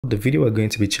the video we're going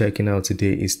to be checking out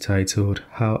today is titled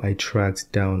How I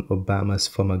Tracked Down Obama's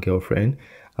Former Girlfriend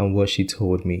and What She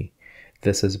Told Me.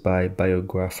 This is by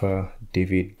biographer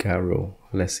David Garrow.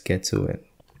 Let's get to it.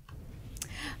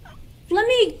 Let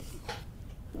me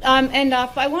end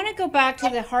off. I want to go back to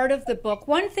the heart of the book.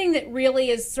 One thing that really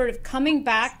is sort of coming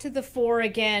back to the fore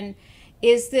again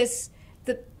is the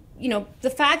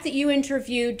fact that you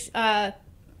interviewed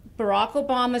Barack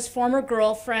Obama's former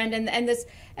girlfriend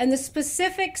and the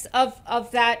specifics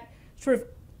of that sort of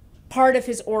part of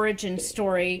his origin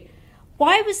story.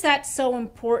 Why was that so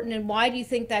important, and why do you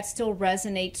think that still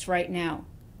resonates right now?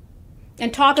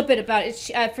 And talk a bit about it.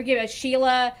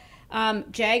 Sheila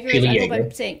Jagger. Sheila I hope Jaeger.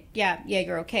 I'm saying, yeah,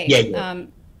 Jaeger. Okay. Jaeger.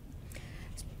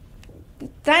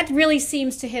 That really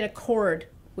seems to hit a chord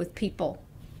with people.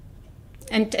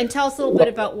 And tell us a little bit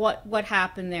about what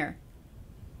happened there.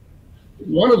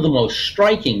 One of the most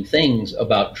striking things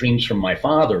about Dreams from My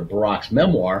Father, Barack's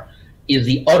memoir, is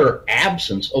the utter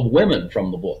absence of women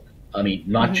from the book. I mean,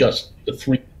 not just the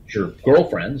three future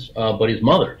girlfriends, but his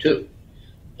mother, too.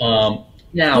 Now,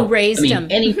 Who raised him.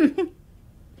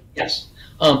 Yes.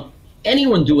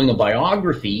 Anyone doing a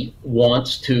biography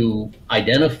wants to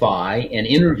identify and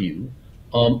interview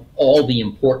all the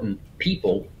important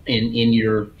people in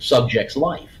your subject's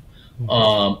life.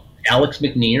 Alex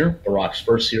McNear, Barack's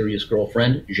first serious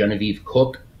girlfriend, Genevieve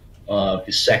Cook,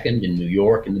 his second in New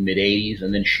York in the mid-'80s,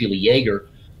 and then Sheila Jaeger,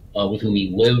 with whom he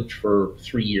lived for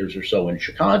 3 years or so in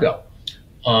Chicago.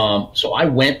 So I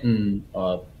went and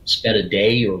spent a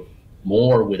day or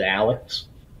more with Alex,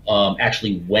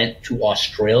 actually went to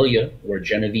Australia, where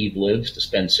Genevieve lives, to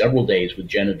spend several days with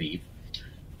Genevieve.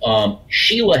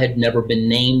 Sheila had never been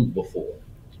named before.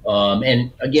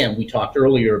 And again, we talked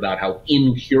earlier about how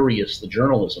incurious the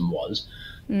journalism was.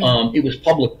 It was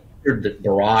public record that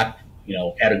Barack,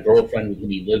 had a girlfriend with whom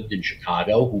he lived in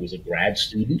Chicago, who was a grad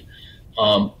student.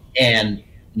 And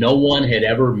no one had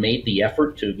ever made the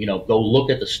effort to, go look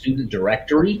at the student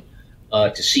directory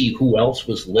to see who else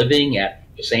was living at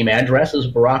the same address as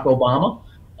Barack Obama.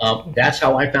 That's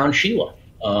how I found Sheila.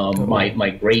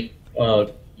 My great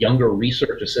younger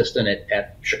research assistant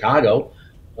at Chicago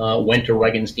went to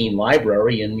Regenstein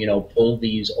Library and, pulled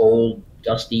these old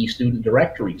dusty student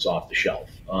directories off the shelf.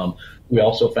 We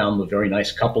also found the very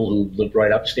nice couple who lived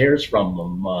right upstairs from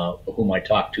them, whom I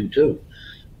talked to too.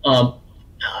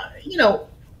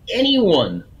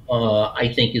 Anyone,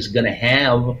 I think, is going to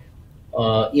have,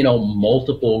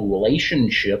 multiple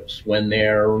relationships when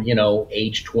they're,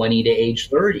 age 20 to age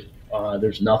 30.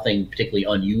 There's nothing particularly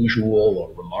unusual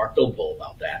or remarkable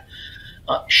about that.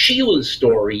 Sheila's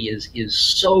story is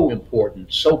so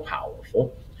important, so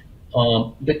powerful,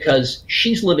 because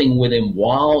she's living with him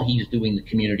while he's doing the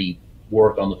community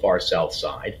work on the far South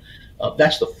Side.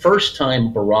 That's the first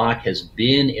time Barack has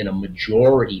been in a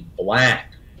majority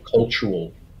black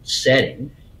cultural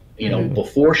setting,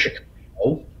 before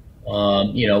Chicago.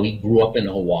 He grew up in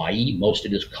Hawaii. Most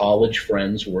of his college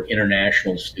friends were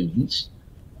international students.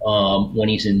 When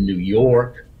he's in New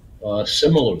York,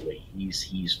 similarly,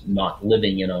 he's not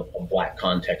living in a black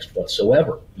context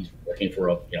whatsoever. He's working for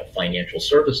a financial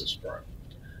services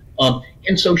firm.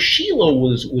 And so Sheila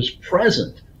was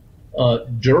present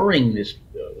during this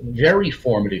very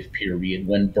formative period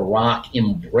when Barack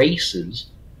embraces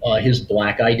his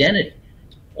black identity.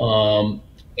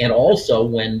 And also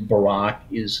when Barack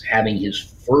is having his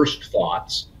first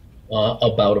thoughts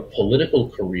about a political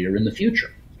career in the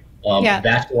future.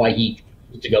 That's why he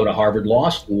to go to Harvard Law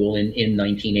School in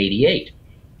 1988.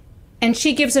 And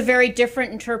she gives a very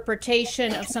different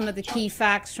interpretation of some of the key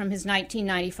facts from his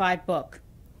 1995 book.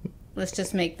 Let's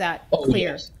just make that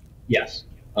clear. Yes.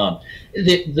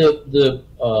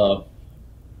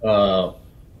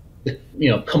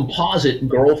 Composite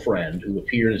girlfriend who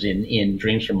appears in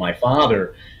Dreams from My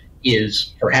Father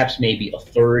is perhaps maybe a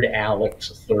third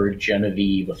Alex, a third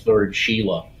Genevieve, a third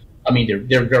Sheila. I mean,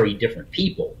 they're very different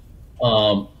people.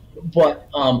 But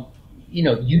you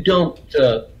don't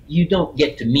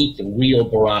get to meet the real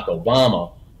Barack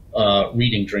Obama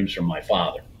reading Dreams from My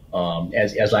Father.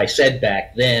 As I said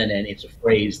back then, and it's a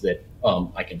phrase that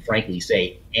I can frankly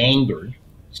say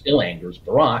still angers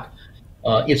Barack,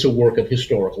 it's a work of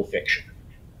historical fiction.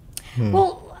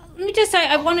 Well, let me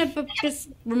I want to just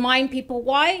remind people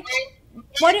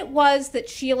what it was that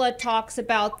Sheila talks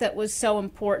about that was so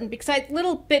important, because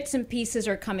little bits and pieces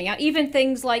are coming out, even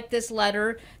things like this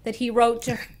letter that he wrote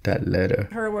to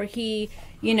her where he,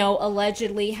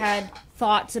 allegedly had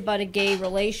thoughts about a gay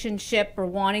relationship or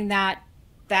wanting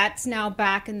that's now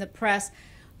back in the press.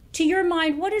 To your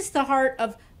mind, what is the heart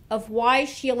of why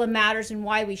Sheila matters and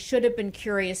why we should have been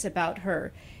curious about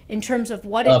her in terms of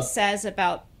what it says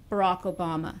about Barack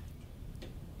Obama?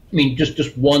 I mean,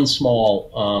 just one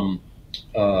small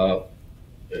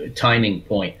timing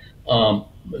point.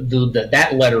 That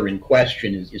letter in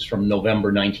question is from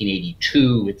November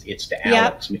 1982. It's to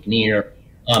Alex McNear.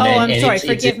 I'm sorry.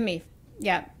 Forgive me.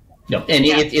 Yeah. No, and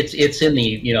it's in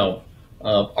the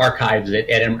archives at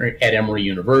Emory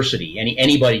University.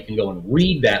 Anybody can go and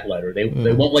read that letter. They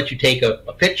won't let you take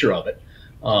a picture of it,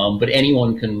 but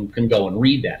anyone can go and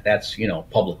read that. That's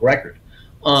public record.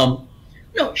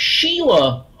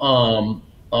 Sheila,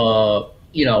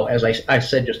 as I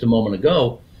said just a moment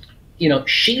ago,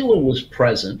 Sheila was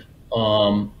present,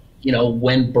 when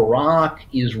Barack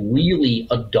is really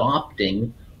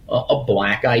adopting a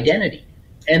black identity,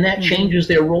 and that changes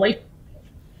their relationship.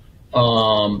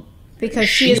 Because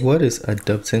she is. What is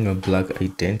adopting a black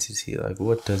identity? Like,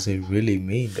 what does it really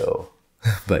mean, though,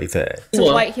 by that?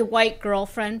 It's a white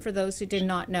girlfriend, for those who did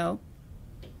not know.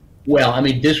 Well, I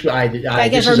mean, I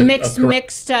guess her mixed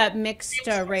race,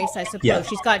 I suppose. Yeah.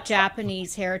 She's got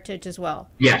Japanese heritage as well.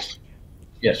 Yes.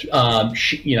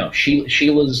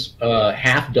 Sheila's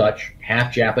half Dutch,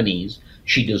 half Japanese.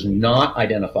 She does not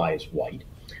identify as white.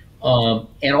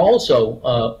 And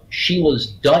also, Sheila's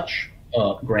Dutch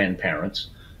grandparents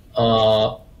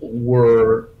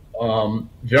were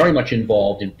very much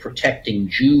involved in protecting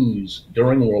Jews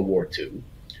during World War II.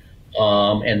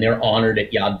 And they're honored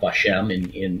at Yad Vashem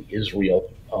in Israel,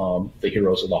 the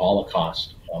Heroes of the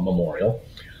Holocaust Memorial.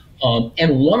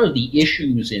 And one of the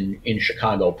issues in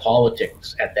Chicago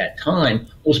politics at that time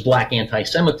was black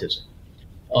anti-Semitism.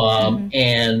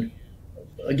 And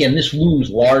again, this looms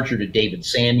larger to David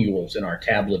Samuels in our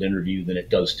Tablet interview than it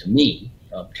does to me.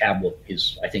 Tablet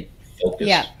is, I think,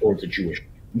 focused towards the Jewish.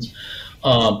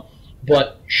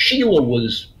 But Sheila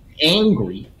was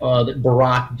angry that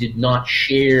Barack did not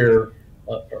share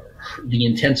the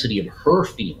intensity of her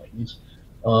feelings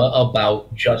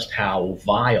about just how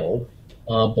vile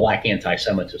black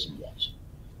anti-Semitism was.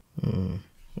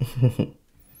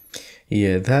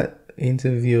 Yeah, that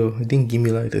interview didn't give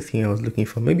me like the thing I was looking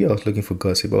for. Maybe I was looking for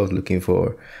gossip. I was looking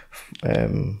for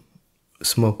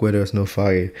smoke where there's no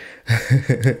fire.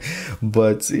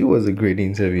 But it was a great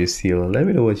interview still. Let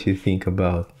me know what you think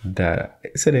about that. I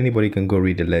said anybody can go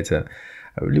read the letter.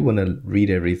 I really want to read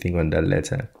everything on that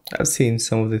letter. I've seen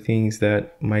some of the things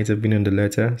that might have been in the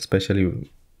letter, especially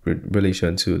with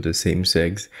relation to the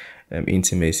same-sex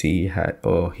intimacy he had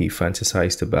or he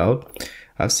fantasized about.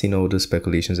 I've seen all those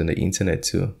speculations on the internet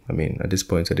too. I mean, at this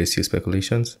point, are they still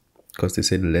speculations? Because they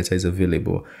say the letter is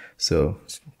available. So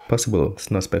it's possible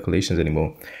it's not speculations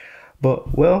anymore.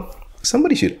 But, well,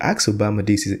 somebody should ask Obama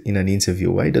this in an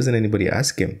interview. Why doesn't anybody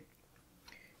ask him?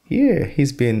 Yeah,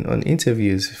 he's been on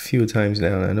interviews a few times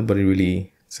now and nobody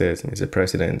really says, Mr.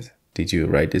 President, did you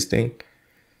write this thing?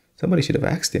 Somebody should have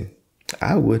asked him.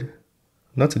 I would.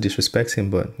 Not to disrespect him,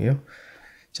 but,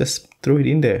 just throw it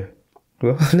in there.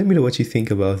 Well, let me know what you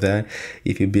think about that.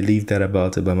 If you believe that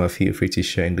about Obama, feel free to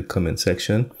share in the comment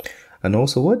section. And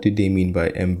also, what do they mean by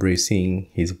embracing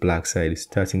his black side?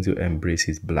 Starting to embrace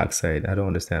his black side. I don't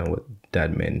understand what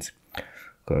that meant.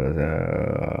 Because,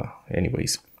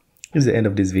 anyways, this is the end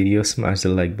of this video. Smash the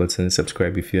like button,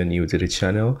 subscribe if you're new to the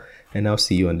channel, and I'll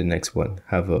see you on the next one.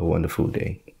 Have a wonderful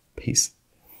day. Peace.